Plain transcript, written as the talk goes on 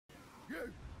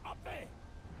Up there!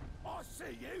 I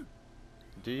see you!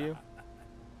 Do you?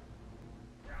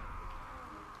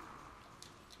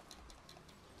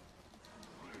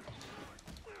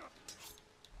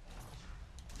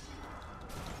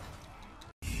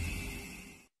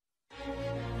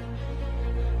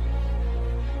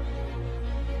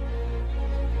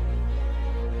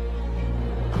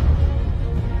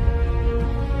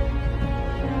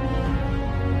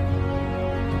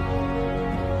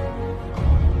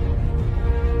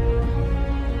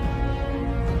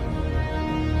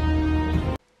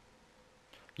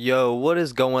 Yo, what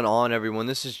is going on, everyone?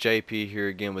 This is JP here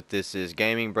again with This Is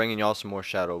Gaming, bringing y'all some more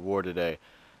Shadow of War today.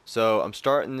 So, I'm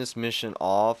starting this mission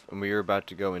off, and we are about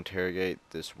to go interrogate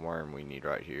this worm we need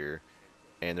right here.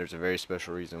 And there's a very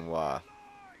special reason why.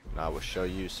 And I will show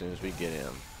you as soon as we get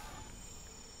him.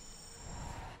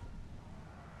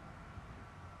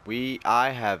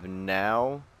 I have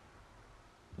now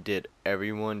did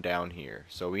everyone down here.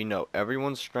 So we know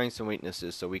everyone's strengths and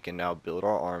weaknesses, so we can now build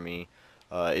our army.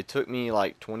 It took me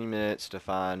like 20 minutes to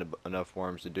find enough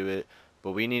worms to do it,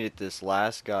 but we needed this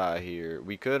last guy here.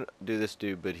 We could do this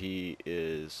dude, but he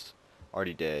is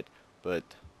already dead. But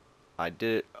I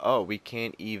did. Oh, we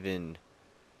can't even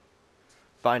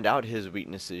find out his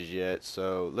weaknesses yet.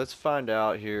 So let's find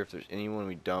out here if there's anyone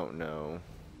we don't know.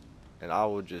 And I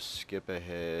will just skip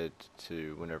ahead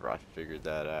to whenever I figured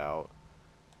that out.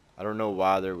 I don't know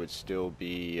why there would still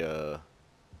be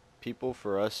people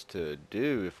for us to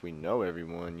do if we know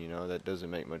everyone, you know. That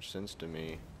doesn't make much sense to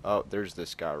me. Oh, there's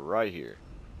this guy right here.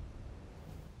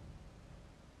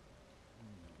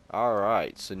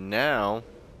 Alright, so now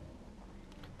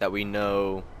that we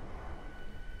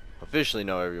officially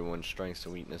know everyone's strengths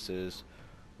and weaknesses,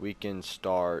 we can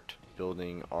start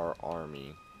building our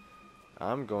army.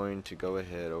 I'm going to go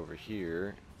ahead over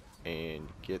here and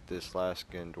get this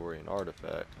last Gandorian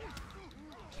artifact.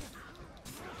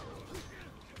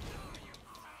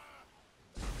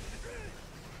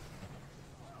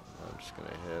 I'm just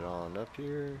gonna head on up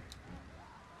here.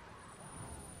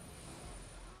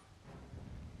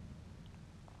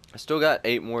 I still got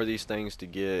 8 more of these things to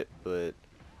get, but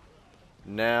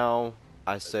now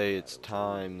I say it's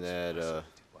time that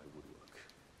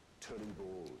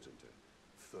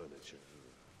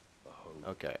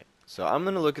okay, so I'm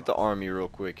gonna look at the army real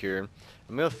quick here.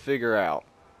 I'm gonna figure out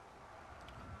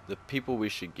the people we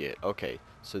should get. Okay,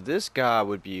 so this guy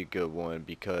would be a good one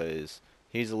because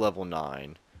he's a level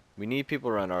 9. We need people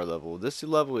around our level. This is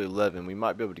level 11. We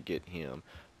might be able to get him.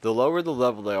 The lower the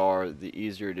level they are, the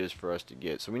easier it is for us to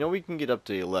get. So we know we can get up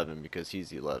to 11 because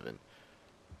he's 11.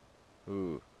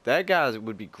 Ooh, that guy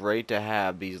would be great to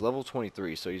have. But he's level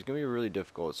 23, so he's going to be really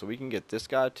difficult. So we can get this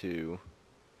guy too.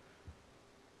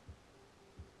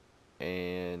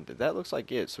 And that looks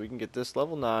like it. So we can get this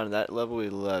level 9, that level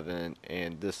 11,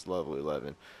 and this level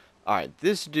 11. Alright,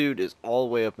 this dude is all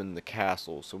the way up in the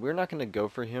castle. So we're not going to go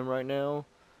for him right now.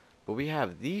 But we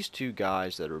have these two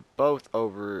guys that are both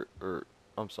over, or,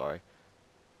 I'm sorry.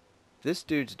 This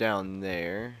dude's down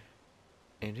there.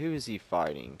 And who is he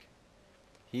fighting?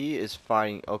 He is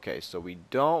fighting, okay, so we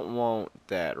don't want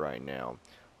that right now.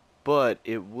 But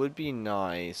it would be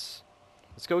nice.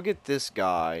 Let's go get this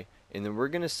guy. And then we're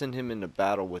going to send him into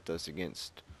battle with us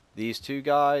against these two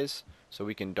guys. So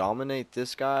we can dominate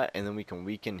this guy and then we can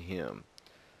weaken him.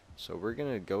 So we're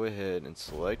going to go ahead and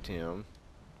select him.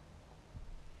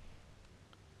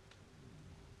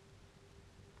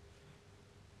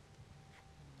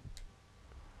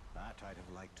 That I'd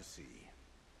have liked to see.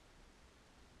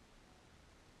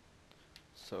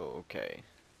 So, okay.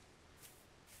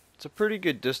 It's a pretty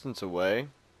good distance away.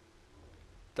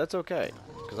 That's okay,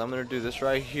 because I'm going to do this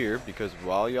right here, because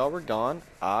while y'all were gone,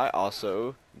 I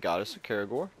also got us a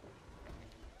Caragor.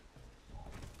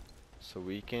 So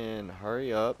we can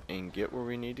hurry up and get where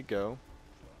we need to go.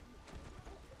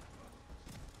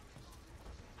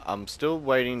 I'm still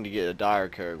waiting to get a Dire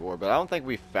Caragor, but I don't think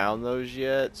we found those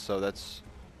yet, so that's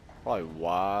probably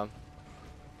why.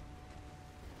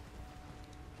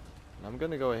 I'm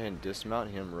going to go ahead and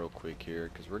dismount him real quick here,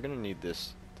 because we're going to need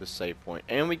this save point,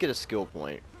 and we get a skill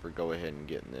point for go ahead and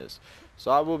getting this. So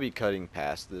I will be cutting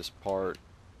past this part.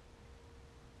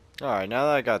 Alright, now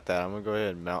that I got that, I'm going to go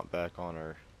ahead and mount back on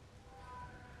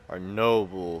our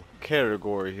noble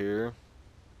category here.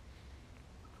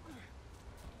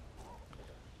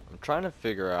 I'm trying to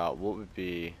figure out what would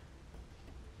be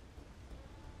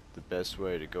the best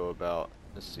way to go about.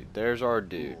 Let's see, there's our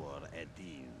dude.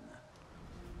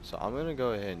 So I'm going to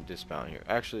go ahead and dismount here.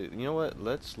 Actually, you know what?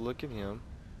 Let's look at him.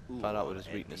 Find out what his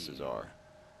weaknesses are.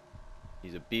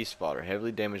 He's a beast fodder,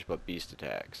 heavily damaged by beast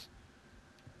attacks.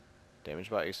 Damaged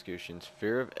by executions,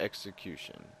 fear of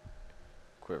execution.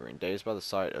 quivering. Dazed by the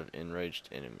sight of enraged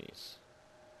enemies.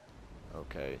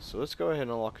 Okay, so let's go ahead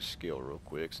and unlock a skill real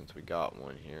quick since we got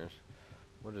one here.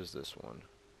 What is this one?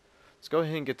 Let's go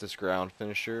ahead and get this ground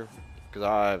finisher because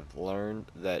I've learned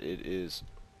that it is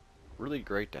really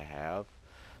great to have.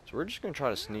 So we're just going to try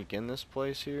to sneak in this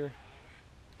place here.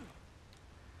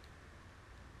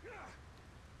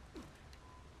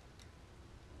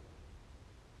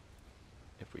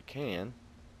 If we can.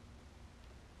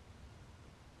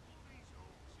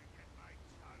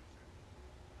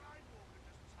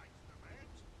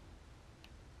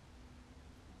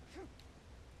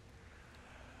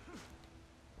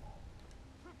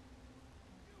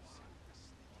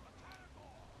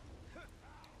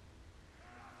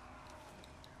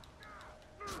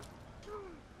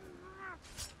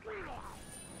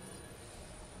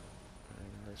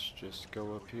 Let's just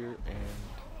go up here and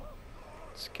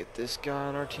let's get this guy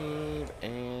on our team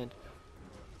and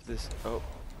this. Oh.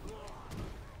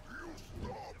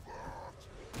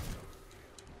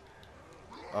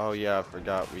 Oh yeah, I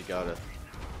forgot we gotta.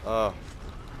 Oh.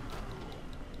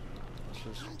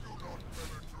 Just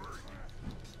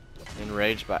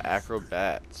enraged by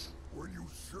acrobats. When you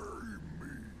shame me,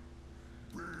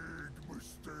 big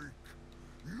mistake.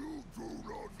 You do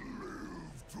not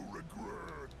live to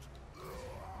regret.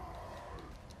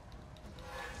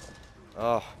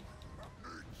 Oh.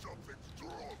 Need something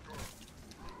stronger.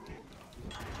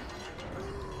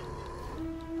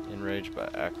 Enraged by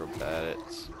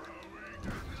acrobats.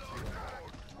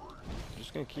 I'm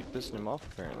just gonna keep pissing him off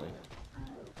apparently.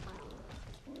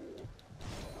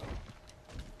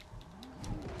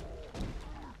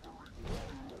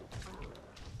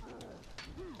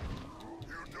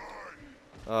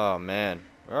 Oh man,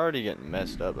 we're already getting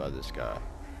messed up by this guy.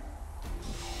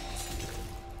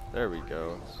 There we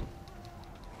go.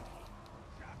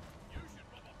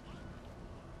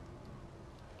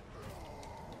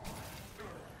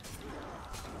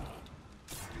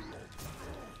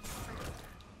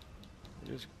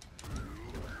 Just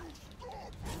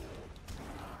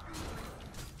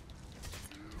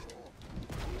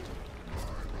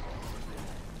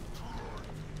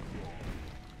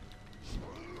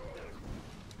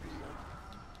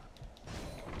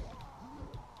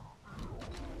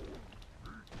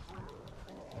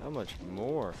how much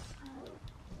more?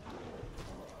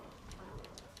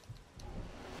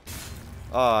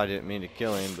 Oh, I didn't mean to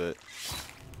kill him, but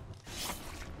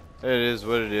it is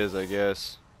what it is, I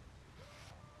guess.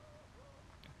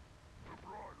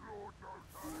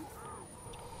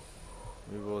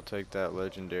 We will take that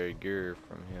legendary gear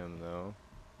from him, though.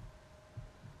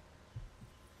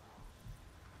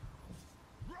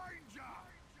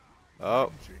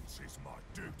 Oh.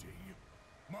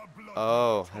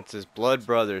 Oh, that's his blood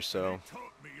brother, so. Taught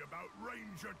me about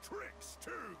ranger tricks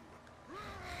too.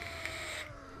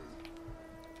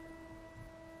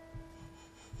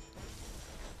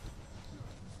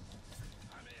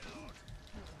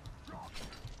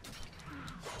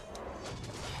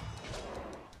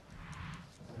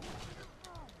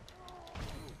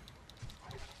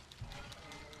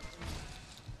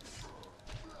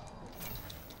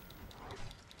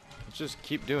 Let's just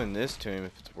keep doing this to him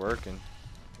if it's working.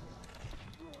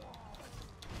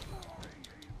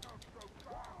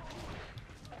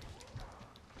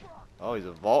 Oh, he's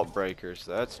a vault breaker,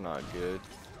 so that's not good.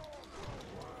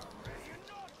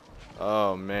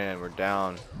 Oh man, we're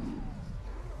down.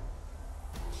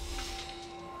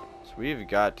 So we've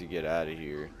got to get out of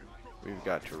here. We've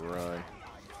got to run.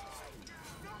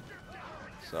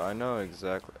 So I know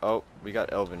exactly. Oh, we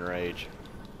got Elven Rage.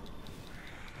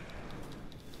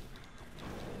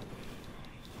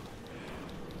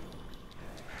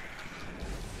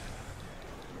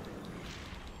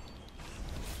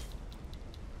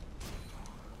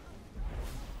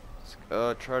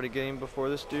 Try to get him before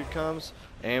this dude comes,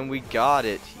 and we got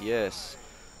it. Yes,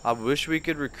 I wish we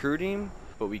could recruit him,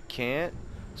 but we can't,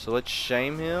 so let's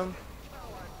shame him.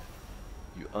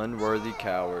 You unworthy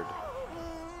coward.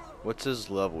 What's his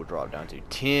level drop down to?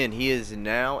 10. He is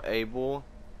now able,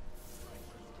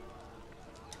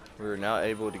 we're now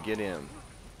able to get him.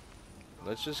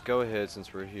 Let's just go ahead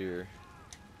since we're here.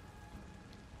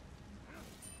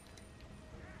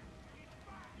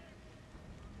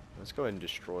 Let's go ahead and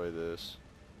destroy this.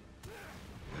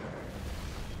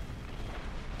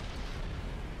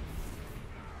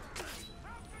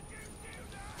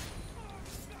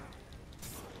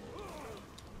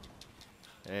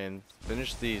 And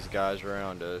finish these guys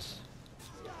around us.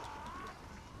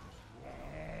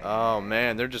 Oh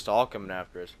man, they're just all coming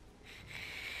after us.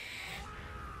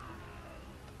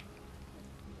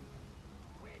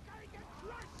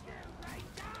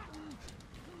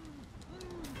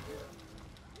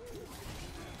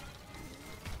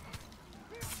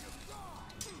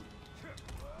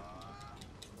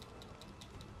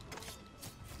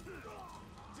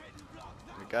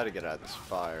 Gotta get out of this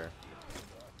fire.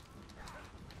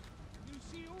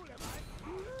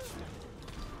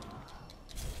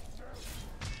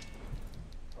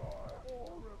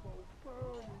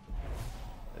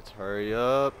 Let's hurry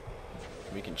up.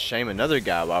 We can shame another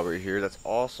guy while we're here. That's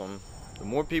awesome. The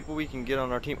more people we can get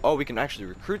on our team. Oh, we can actually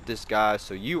recruit this guy,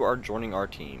 so you are joining our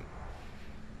team.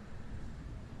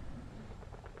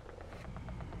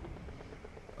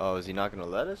 Oh, is he not going to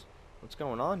let us? What's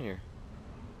going on here?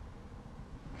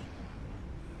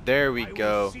 There we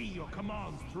go.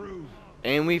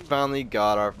 And we finally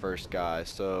got our first guy.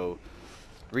 So,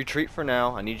 retreat for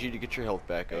now. I need you to get your health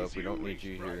back up. We don't need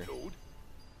you here.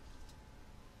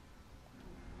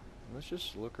 Let's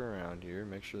just look around here,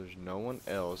 make sure there's no one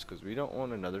else, because we don't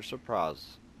want another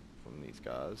surprise from these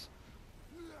guys.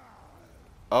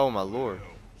 Oh my lord.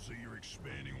 So you're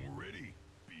expanding already?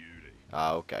 Beauty.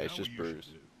 Ah, okay, it's Now just what you Bruce.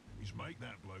 should do is make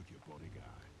that bloke your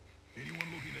bodyguard. Anyone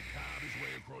looking to carve his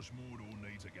way across Mordor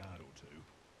needs a guard or two.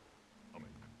 I mean,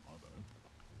 I don't.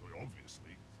 Well,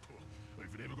 obviously.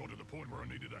 If it ever got to the point where I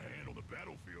needed a hand on the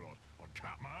battlefield, I'd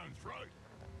cut my own throat.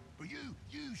 But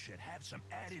you should have some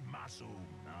added muscle.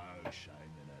 No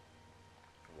shame in it.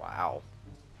 Wow.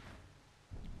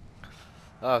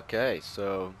 Okay,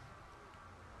 so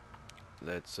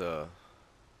let's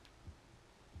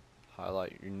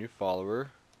highlight your new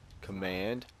follower.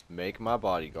 Command, make my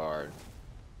bodyguard.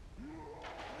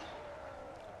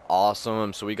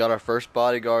 Awesome, so we got our first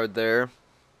bodyguard there.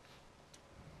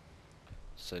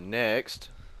 So next,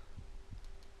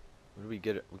 what do we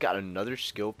get? We got another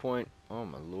skill point. Oh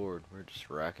my lord, we're just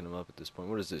racking them up at this point.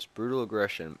 What is this? Brutal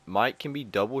aggression. Might can be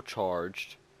double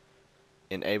charged,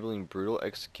 enabling brutal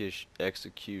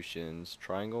executions.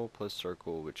 Triangle plus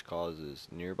circle, which causes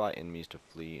nearby enemies to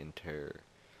flee in terror.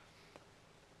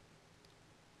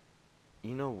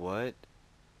 You know what?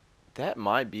 That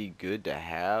might be good to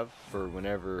have for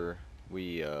whenever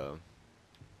we are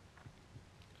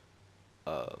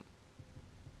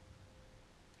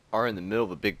in the middle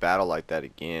of a big battle like that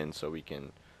again, so we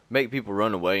can make people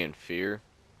run away in fear.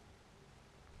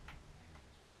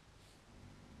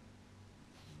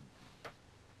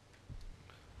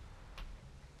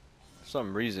 For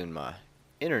some reason my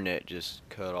internet just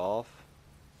cut off.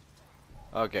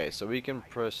 Okay, so we can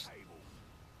press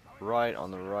right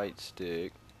on the right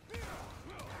stick.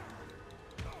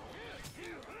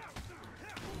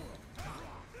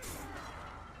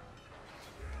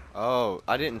 Oh,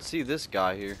 I didn't see this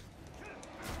guy here.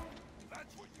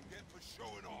 That's what you get for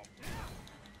showing off.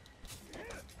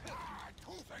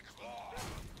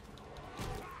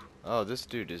 Oh, this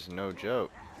dude is no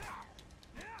joke.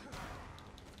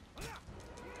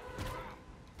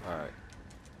 Alright.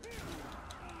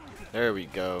 There we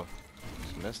go.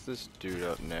 Let's mess this dude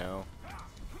up now.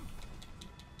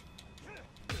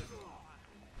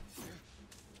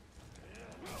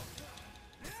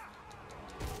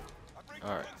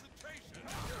 Alright.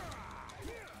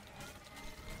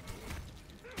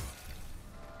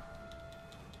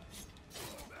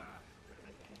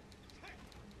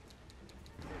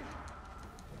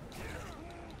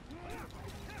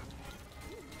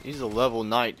 He's a level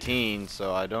 19,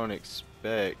 so I don't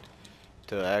expect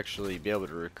to actually be able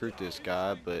to recruit this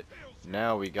guy, but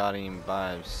now we got him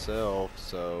by himself,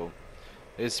 so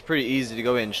it's pretty easy to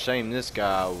go ahead and shame this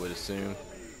guy, I would assume.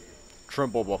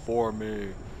 Tremble before me.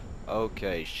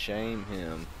 Okay, shame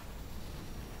him.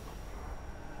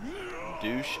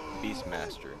 Douche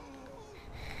Beastmaster.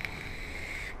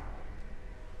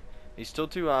 He's still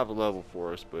too high of a level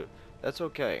for us, but that's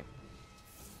okay.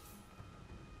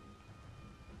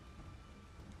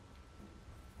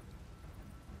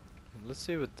 Let's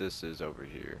see what this is over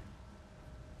here.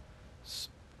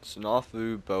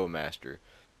 Snafu Bowmaster.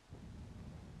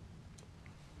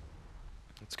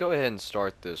 Let's go ahead and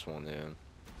start this one then.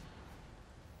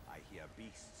 I hear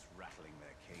beasts rattling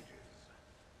their cages.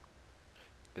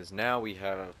 Because now we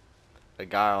have a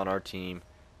guy on our team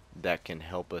that can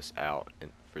help us out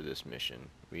for this mission.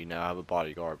 We now have a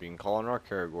bodyguard. We can call on our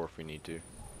Caragor if we need to.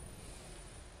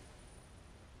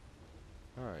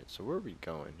 Alright, so where are we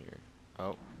going here?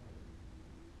 Oh.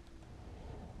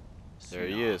 There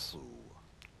he is.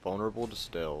 Vulnerable to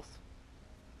stealth.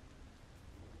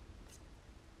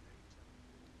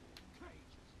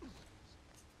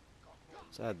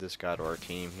 Let's add this guy to our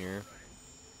team here.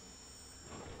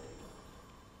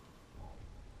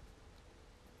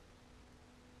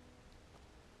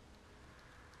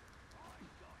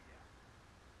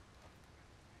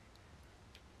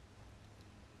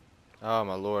 Oh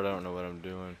my lord, I don't know what I'm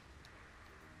doing.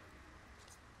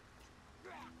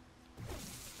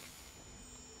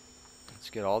 Let's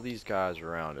get all these guys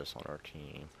around us on our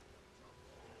team.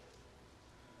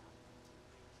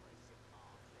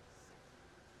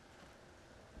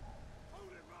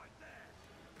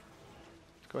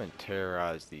 Go ahead and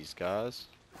terrorize these guys.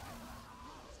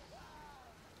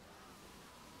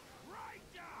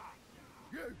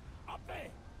 You up there?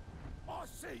 I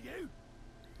see you.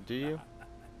 Do you?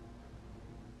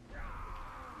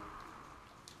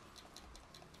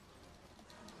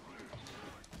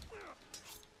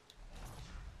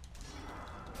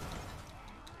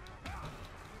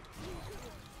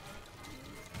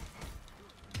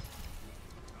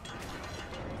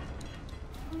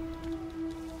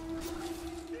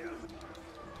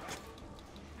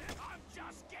 I'm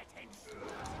just getting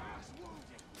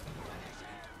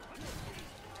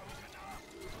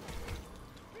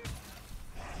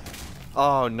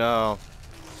Oh no.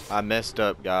 I messed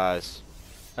up, guys.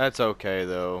 That's okay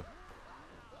though.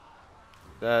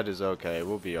 That is okay.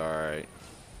 We'll be alright.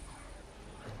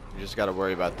 We just gotta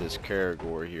worry about this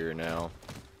Karagor here now.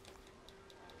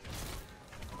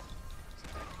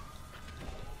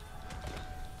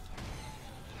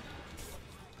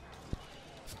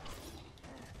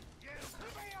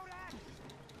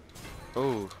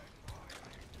 Oh.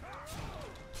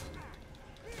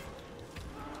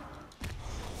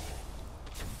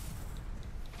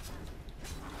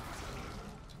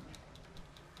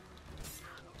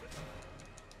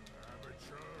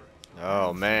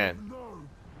 Oh man. No.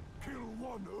 Kill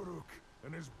one Uruk,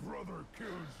 and his brother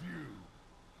kills you.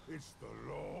 It's the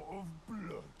law of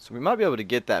blood. So we might be able to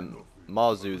get that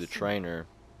Mazu the trainer,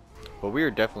 but we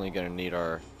are definitely gonna need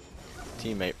our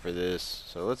teammate for this.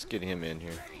 So let's get him in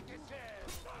here.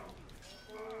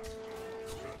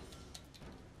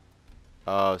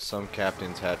 Oh, some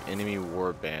captains have enemy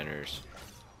war banners.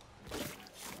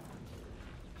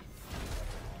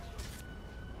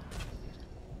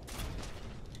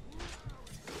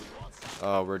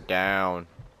 Oh, we're down.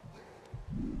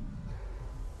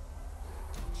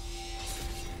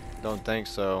 Don't think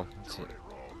so.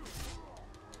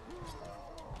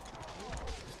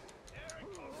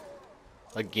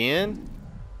 Again?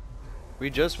 We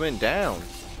just went down.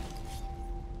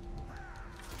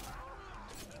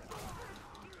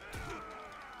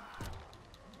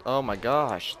 Oh my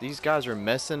gosh, these guys are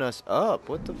messing us up.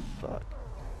 What the fuck?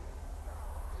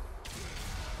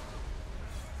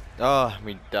 Oh,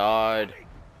 we died.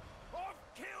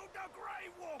 I've killed the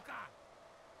Grey Walker.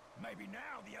 Maybe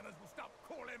now the others will stop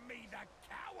calling me the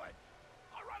coward.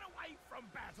 I run away from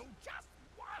battle just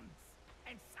once,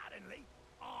 and suddenly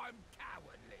I'm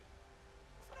cowardly.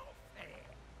 It's not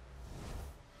fair.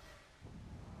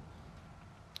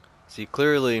 See,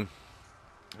 clearly,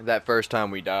 that first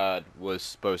time we died was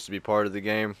supposed to be part of the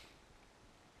game.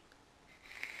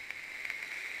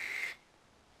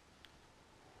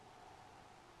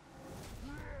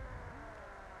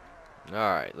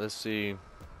 Alright, let's see.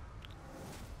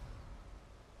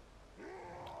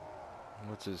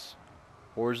 What's his?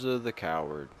 Horza the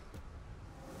Coward.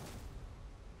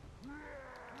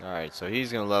 Alright, so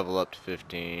he's gonna level up to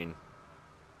 15.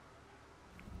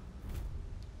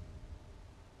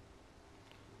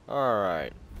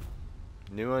 Alright.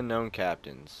 New unknown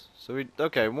captains. So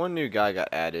okay, one new guy got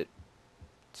added.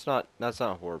 That's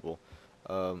not horrible.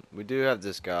 We do have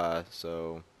this guy,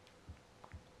 so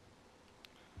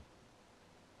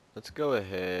let's go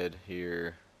ahead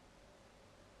here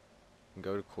and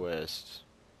go to quests.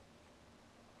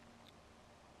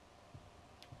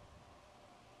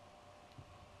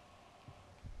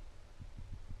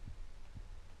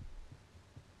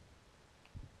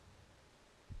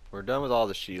 We're done with all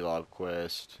the Shelob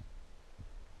quests.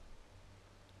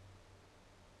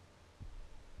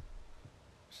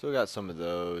 Still got some of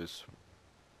those.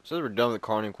 So we're done with the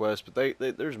Carning quest, but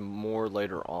there's more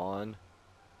later on.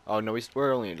 Oh no,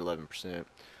 we're only at 11%.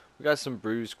 We got some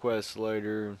Bruise quests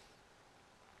later.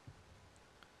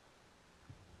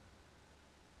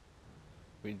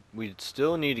 We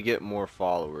still need to get more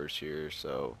followers here,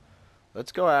 so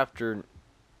let's go after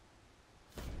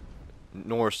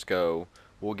Norsco.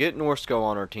 We'll get Norsco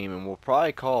on our team, and we'll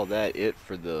probably call that it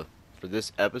for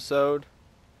this episode.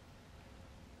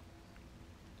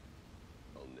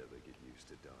 I'll never get used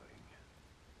to dying.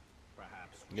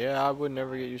 Perhaps. Yeah, I would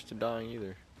never get used to dying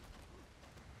either.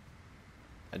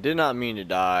 I did not mean to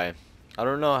die. I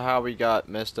don't know how we got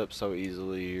messed up so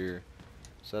easily here.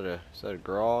 Is that a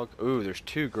grog? Ooh, there's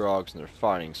two grogs and they're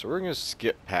fighting, so we're gonna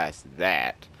skip past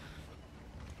that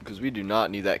because we do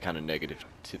not need that kind of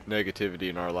negativity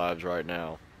in our lives right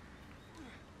now.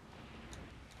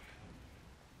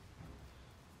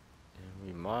 And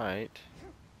we might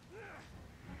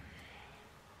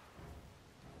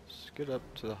just get up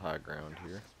to the high ground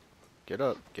here. Get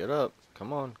up,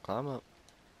 come on, climb up.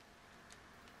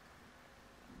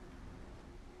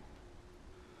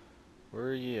 Where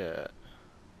are you at?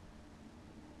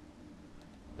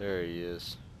 There he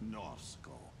is.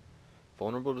 Nosco.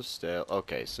 Vulnerable to stealth.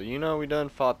 Okay, so you know we done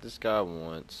fought this guy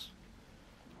once.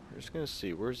 We're just gonna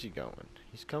see, where's he going?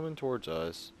 He's coming towards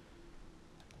us.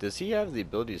 Does he have the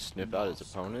ability to sniff out his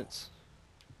opponents?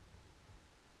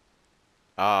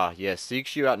 Ah, yes,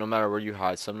 seeks you out no matter where you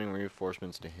hide, summoning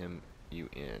reinforcements to hem you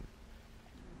in.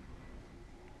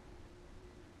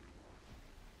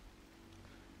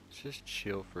 Let's just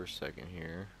chill for a second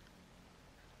here.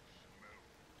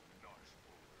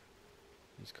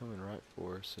 He's coming right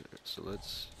for us, so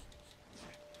let's...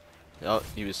 Oh,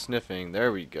 he was sniffing.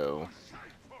 There we go.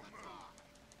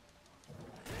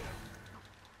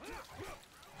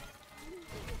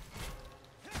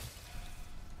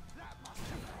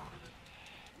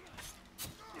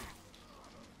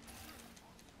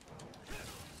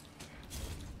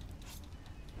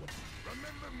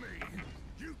 Remember me?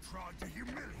 You tried to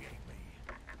humiliate me.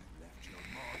 You left your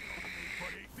mark on me,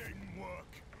 but it didn't work.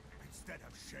 Instead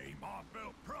of shame, I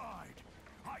felt pride.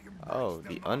 I embraced Oh,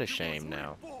 the the mark and unashamed was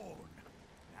now. reborn.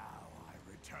 Now I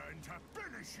return to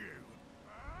finish you.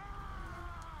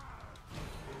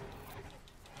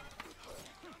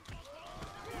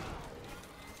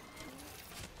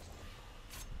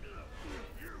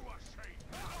 You are safe,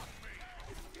 not me.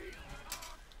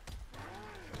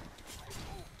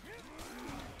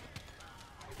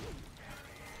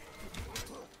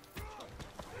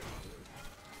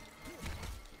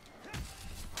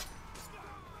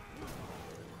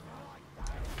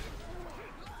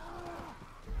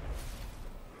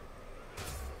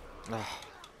 Ah.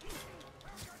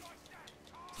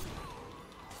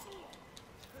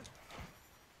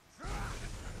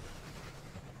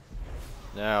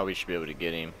 Now we should be able to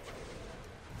get him.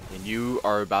 And you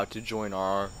are about to join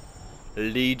our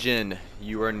Legion.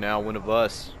 You are now one of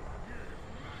us.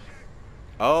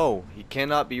 Oh, he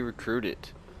cannot be recruited.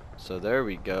 So there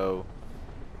we go.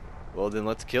 Well then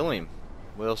let's kill him.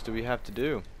 What else do we have to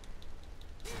do?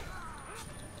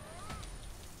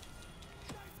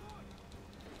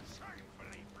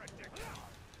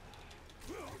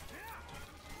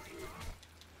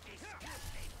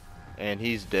 And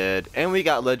he's dead. And we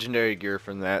got legendary gear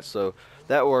from that, so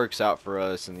that works out for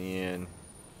us in the end.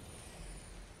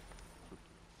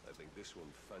 I think this one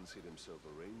fancied himself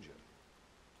a ranger.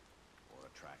 Or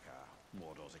a tracker,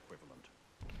 Mordor's equivalent.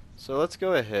 So let's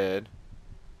go ahead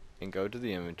and go to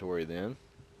the inventory then.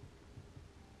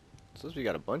 Since we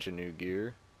got a bunch of new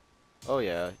gear. Oh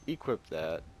yeah, equip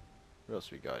that. What else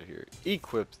we got here?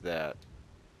 Equip that.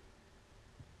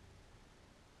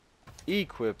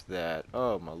 Equip that.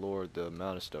 Oh my lord, the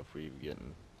amount of stuff we're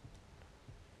getting.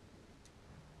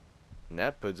 And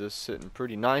that puts us sitting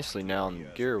pretty nicely now in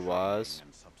gear wise.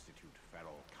 And substitute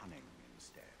feral cunning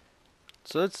instead.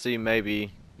 So let's see,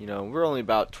 maybe, you know, we're only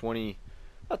about 20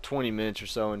 minutes or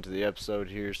so into the episode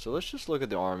here, so let's just look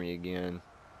at the army again.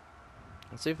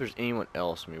 Let's see if there's anyone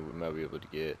else we might be able to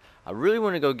get. I really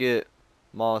want to go get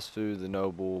Mosfu the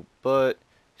Noble, but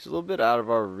he's a little bit out of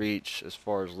our reach as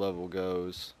far as level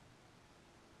goes.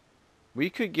 We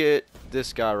could get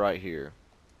this guy right here.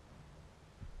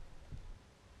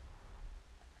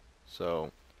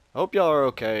 So, I hope y'all are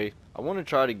okay. I want to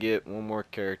try to get one more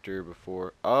character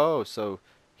before... Oh, so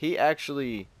he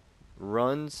actually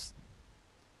runs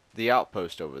the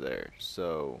outpost over there.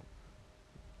 So,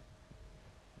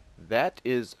 that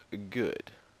is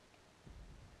good.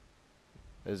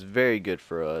 That's very good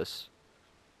for us.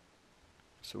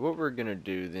 So what we're going to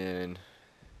do then...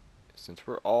 Since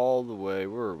we're all the way,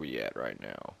 where are we at right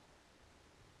now?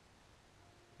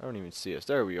 I don't even see us.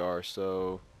 There we are.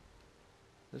 So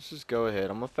let's just go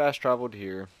ahead. I'm gonna fast travel to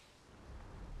here.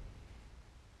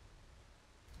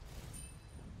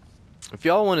 If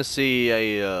y'all want to see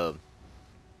a,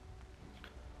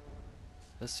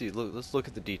 let's see. Let's look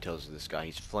at the details of this guy.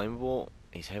 He's flammable.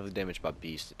 He's heavily damaged by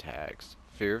beast attacks,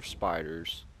 fear of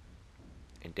spiders,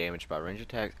 and damaged by range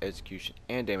attacks, execution,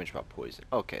 and damaged by poison.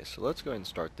 Okay, so let's go ahead and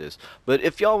start this. But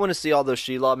if y'all want to see all those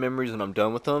Shelob memories when I'm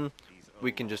done with them,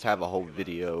 we can just have a whole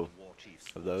video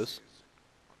of those.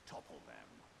 Topple them.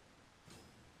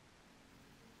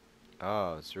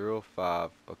 Ah,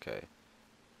 05. Okay.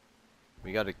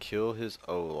 We gotta kill his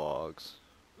O-logs.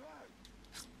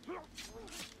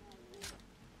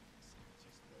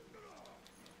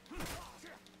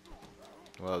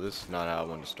 Well, this is not how I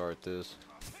want to start this.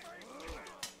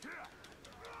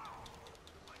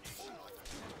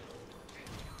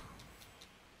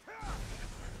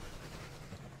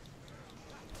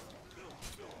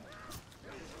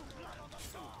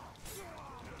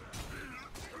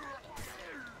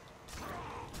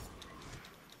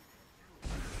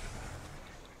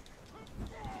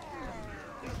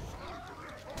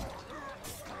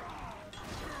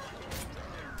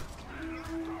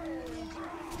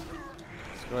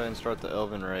 Go ahead and start the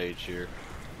Elven Rage here.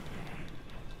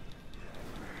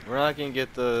 We're not gonna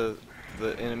get the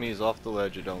enemies off the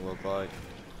ledge, it don't look like.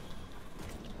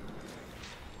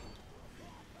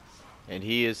 And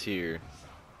he is here.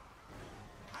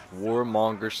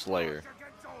 Warmonger Slayer.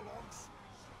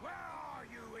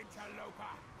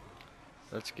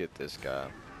 Let's get this guy.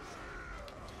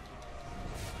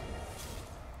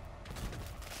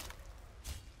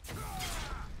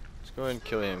 Let's go ahead and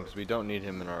kill him because we don't need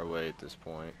him in our way at this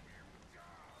point.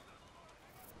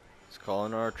 Let's call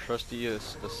in our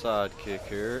trustiest sidekick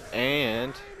here,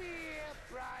 and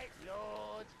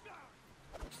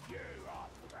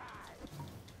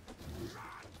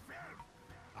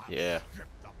yeah,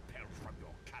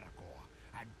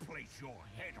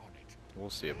 we'll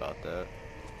see about that.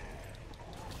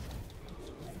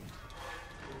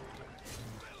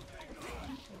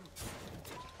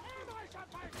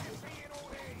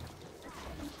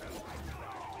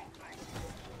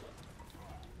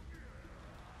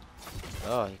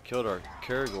 Oh, he killed our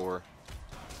Caragor.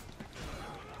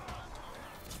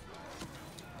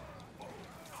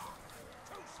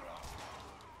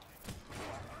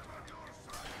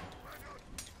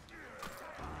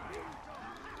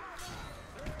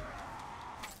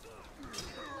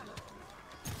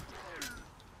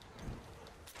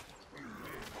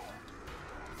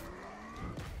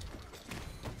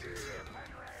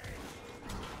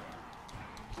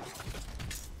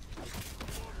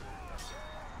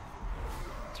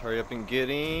 Hurry up and get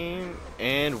him.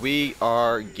 And we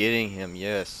are getting him,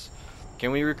 yes.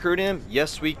 Can we recruit him?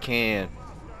 Yes, we can.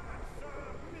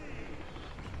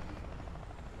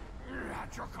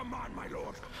 At your command, my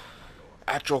lord.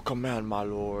 At your command, my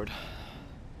lord.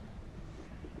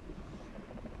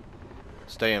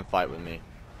 Stay and fight with me.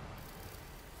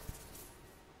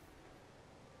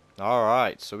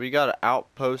 Alright, so we got an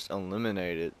outpost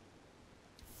eliminated.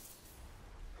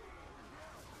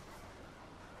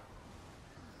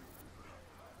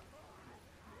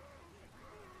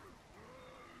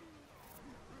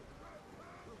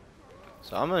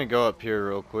 So I'm gonna go up here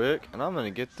real quick and I'm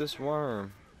gonna get this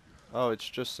worm. Oh, it's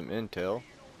just some intel.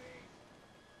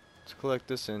 Let's collect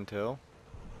this intel.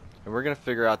 And we're gonna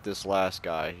figure out this last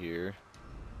guy here.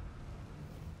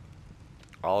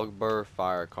 Augur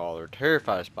Firecaller.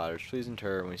 Terrified spiders. Flees in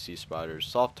terror when we see spiders.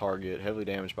 Soft target. Heavily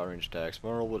damaged by ranged attacks.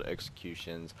 Vulnerable to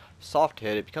executions. Soft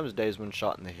head. It becomes dazed when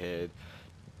shot in the head.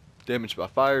 Damaged by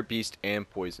fire, beast, and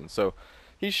poison. So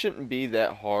he shouldn't be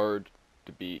that hard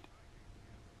to beat.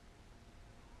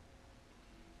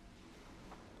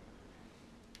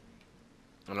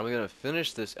 And I'm going to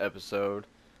finish this episode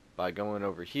by going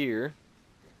over here.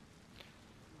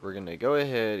 We're going to go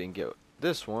ahead and get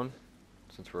this one,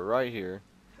 since we're right here.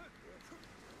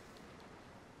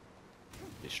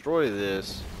 Destroy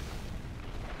this.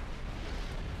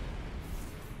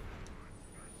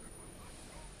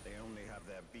 They only have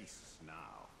their beasts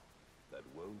now. That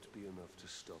won't be enough to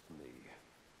stop me.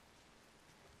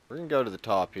 We're going to go to the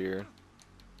top here.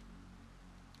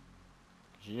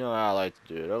 You know how I like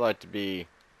to do it. I like to be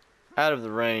out of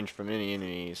the range from any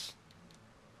enemies.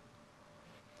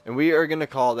 And we are going to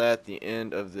call that the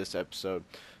end of this episode.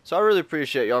 So I really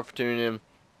appreciate y'all for tuning in.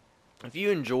 If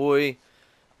you enjoy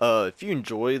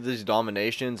these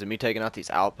dominations and me taking out these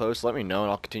outposts, let me know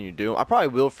and I'll continue to do them. I probably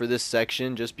will for this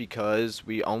section just because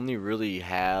we only really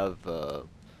have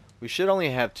we should only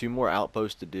have 2 more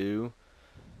outposts to do.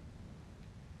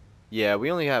 Yeah,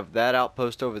 we only have that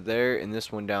outpost over there and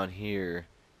this one down here.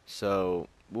 So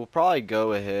we'll probably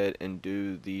go ahead and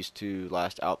do these 2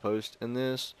 last outposts in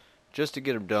this just to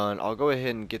get them done. I'll go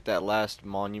ahead and get that last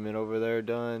monument over there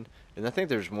done. And I think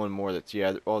there's one more that's,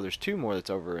 yeah, oh, there's 2 more that's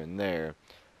over in there.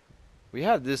 We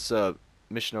have this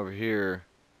mission over here.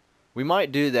 We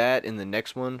might do that in the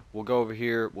next one. We'll go over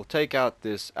here. We'll take out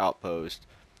this outpost,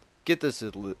 get this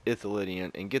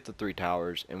Ithilien, and get the 3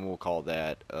 towers, and we'll call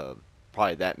that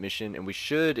probably that mission. And we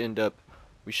should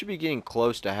be getting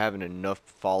close to having enough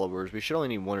followers. We should only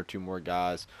need 1 or 2 more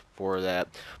guys for that.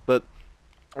 But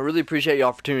I really appreciate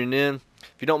y'all for tuning in.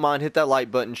 If you don't mind, hit that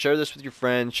like button. Share this with your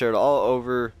friends. Share it all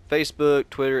over Facebook,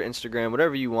 Twitter, Instagram,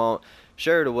 whatever you want.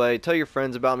 Share it away. Tell your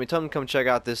friends about me. Tell them to come check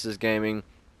out This Is Gaming.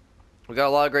 We got a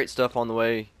lot of great stuff on the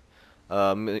way.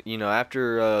 You know,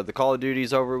 after the Call of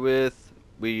Duty's over with,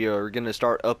 we are going to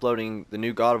start uploading the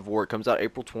new God of War. It comes out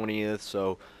April 20th,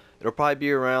 so it'll probably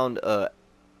be around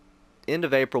end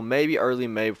of April, maybe early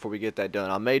May before we get that done.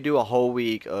 I may do a whole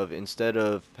week of, instead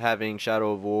of having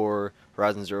Shadow of War,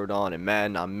 Horizon Zero Dawn, and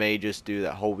Madden, I may just do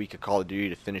that whole week of Call of Duty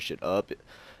to finish it up.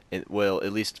 it will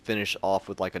at least finish off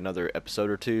with like another episode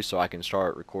or two, so I can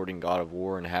start recording God of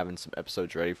War and having some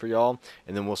episodes ready for y'all,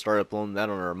 and then we'll start uploading that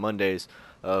on our Mondays.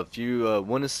 If you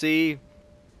want to see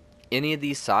any of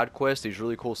these side quests, these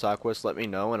really cool side quests, let me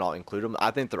know and I'll include them. I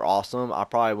think they're awesome. I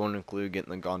probably won't include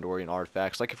getting the Gondorian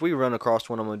artifacts. Like if we run across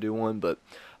one, I'm going to do one. But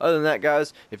other than that,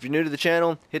 guys, if you're new to the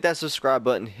channel, hit that subscribe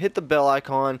button, hit the bell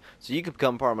icon so you can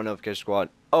become part of my notification squad.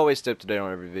 Always stay up to date on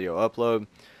every video upload.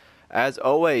 As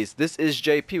always, this is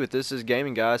JP with This Is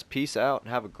Gaming, guys. Peace out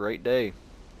and have a great day.